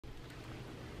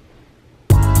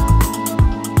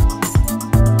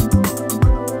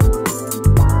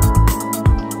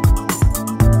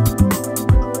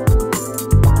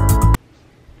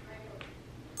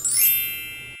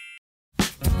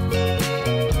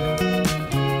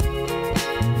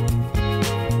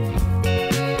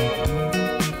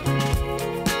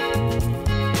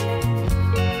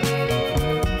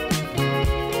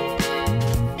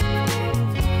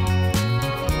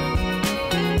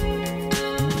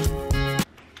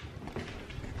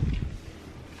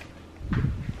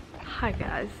Hi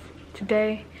guys,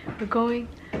 today we're going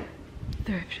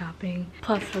thrift shopping,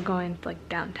 plus we're going like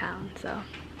downtown, so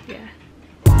yeah.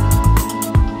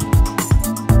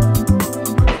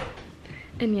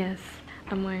 And yes,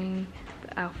 I'm wearing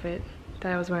the outfit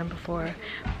that I was wearing before,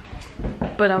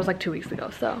 but that was like 2 weeks ago,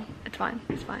 so it's fine,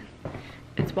 it's fine.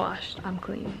 It's washed, I'm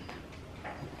clean.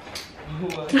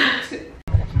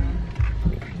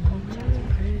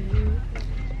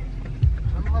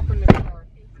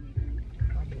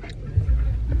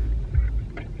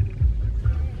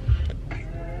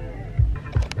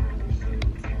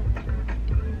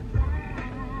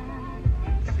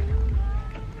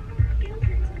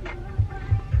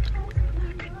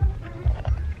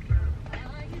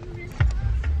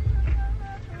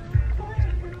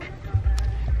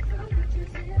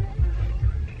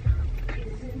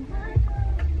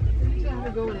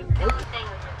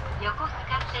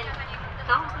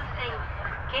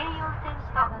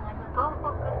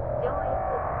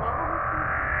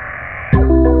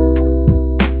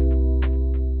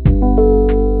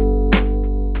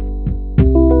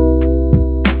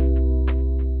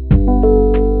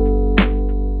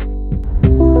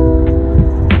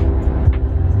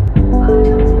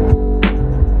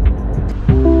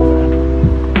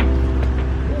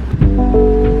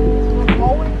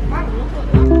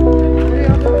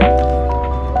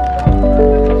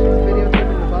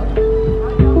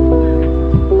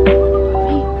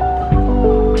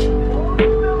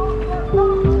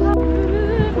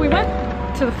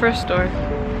 First store.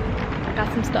 I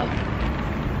got some stuff.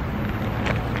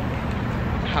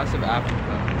 House of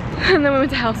Africa. And then we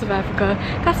went to House of Africa.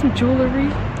 Got some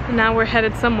jewelry. And now we're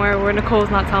headed somewhere where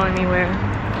Nicole's not telling me where.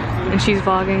 And she's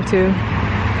vlogging too.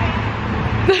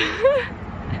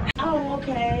 Oh,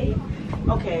 okay.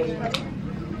 Okay.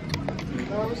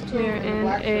 We're in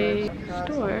a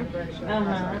store.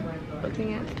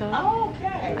 Looking at stuff. Oh,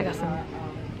 okay. I got some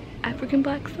African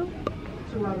black soap.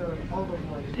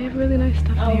 They have really nice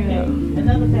stuff here though.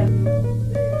 Another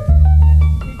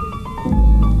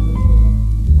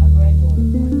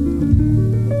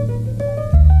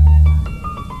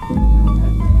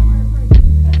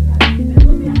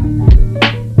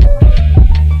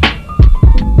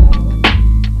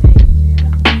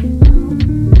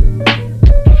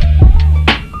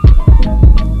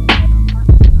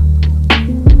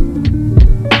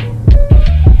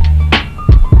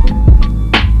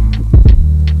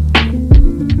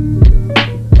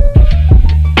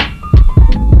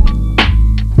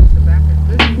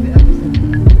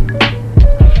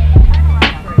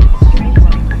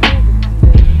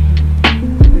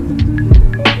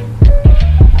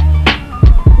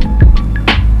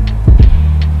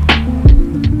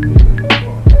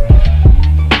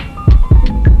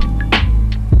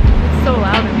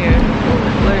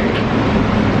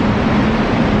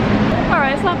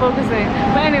focusing.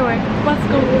 But anyway, let's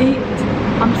go eat.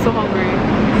 I'm so hungry.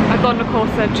 I thought Nicole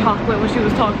said chocolate when she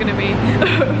was talking to me.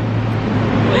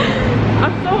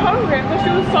 I'm so hungry. I thought she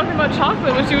was talking about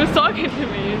chocolate when she was talking to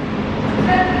me.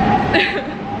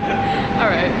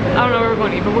 Alright, I don't know where we're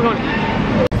going to eat, but we're going to eat.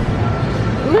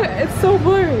 Look, it's so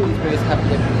blurry.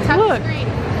 Look,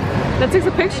 that takes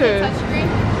a picture.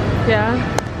 Yeah.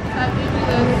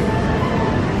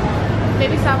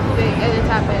 Maybe stop moving and then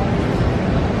tap in.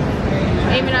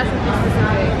 Maybe not something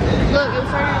specific. Look, it was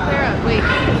starting to clear up. Wait.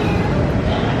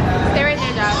 Stay right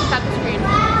there, Josh. Stop the screen.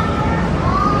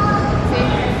 See?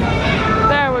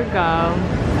 There we go.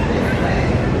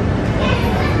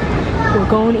 We're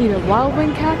going to eat at Wild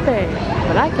Wing Cafe,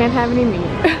 but I can't have any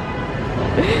meat.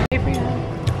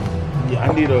 Yeah,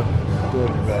 I need a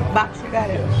box. You got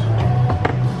it.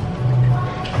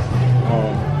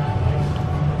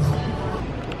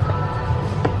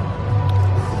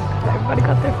 Everybody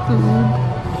got their food.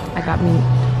 I got meat.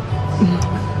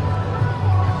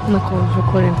 Nicole's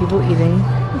recording people eating.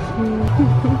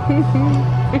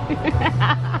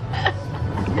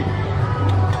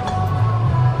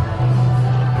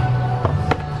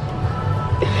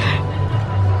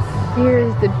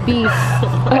 Here's the beast.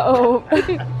 Uh-oh.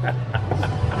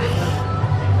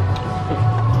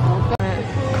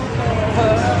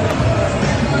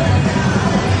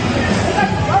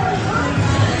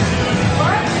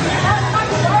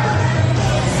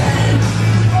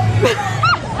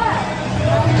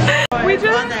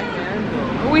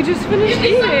 We just finished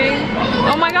eating.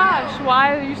 Oh my gosh,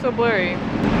 why are you so blurry?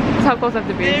 That's how close I have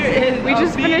to be. We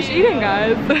just finished eating,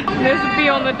 guys. There's a bee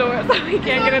on the door, so we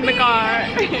can't get in the car.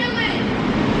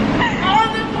 On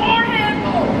the door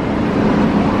handle!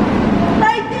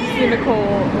 Right there! See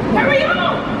Nicole. Hurry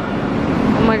up!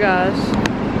 Oh my gosh.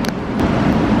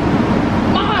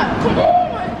 Mom, come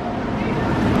on!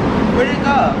 Where'd it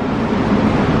go?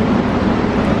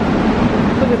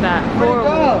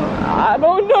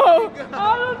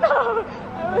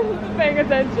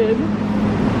 excited.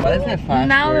 Why doesn't it fast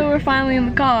Now that forward? we're finally in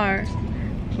the car,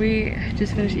 we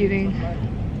just finished eating.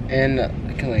 And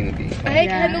killing the bee.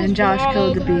 And Josh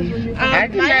killed the bee. I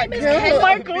did not kill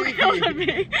Michael killed the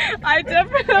bee. I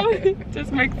definitely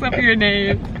just mixed up your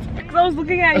name. Cause I was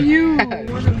looking at you.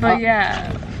 But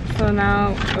yeah, so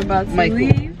now we're about to Michael.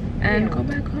 leave and go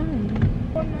back home.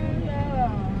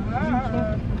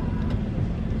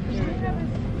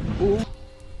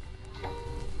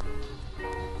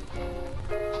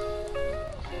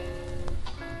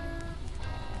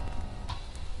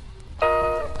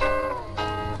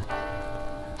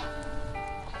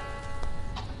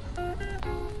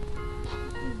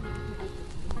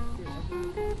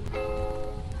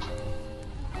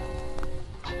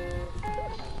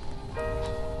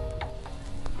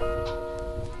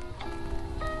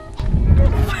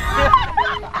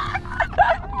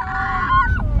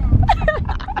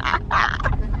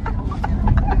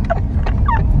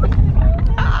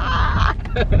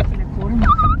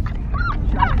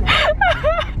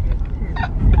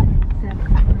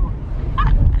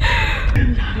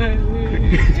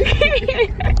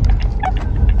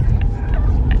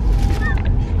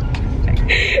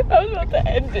 I was about to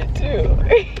end it too.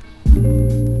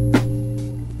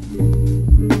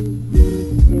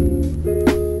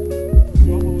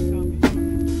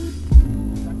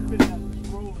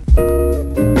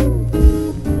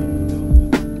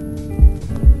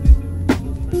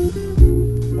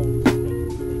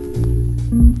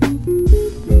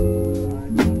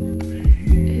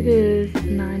 It is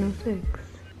 9:06.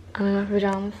 I'm in my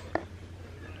pajamas.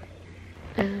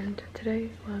 And today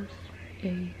was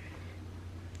a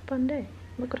fun day.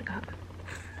 Look what I got.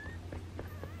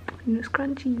 New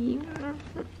scrunchie.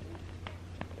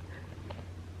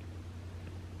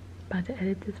 About to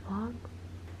edit this vlog.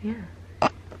 Yeah.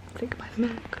 Say goodbye to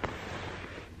Mac.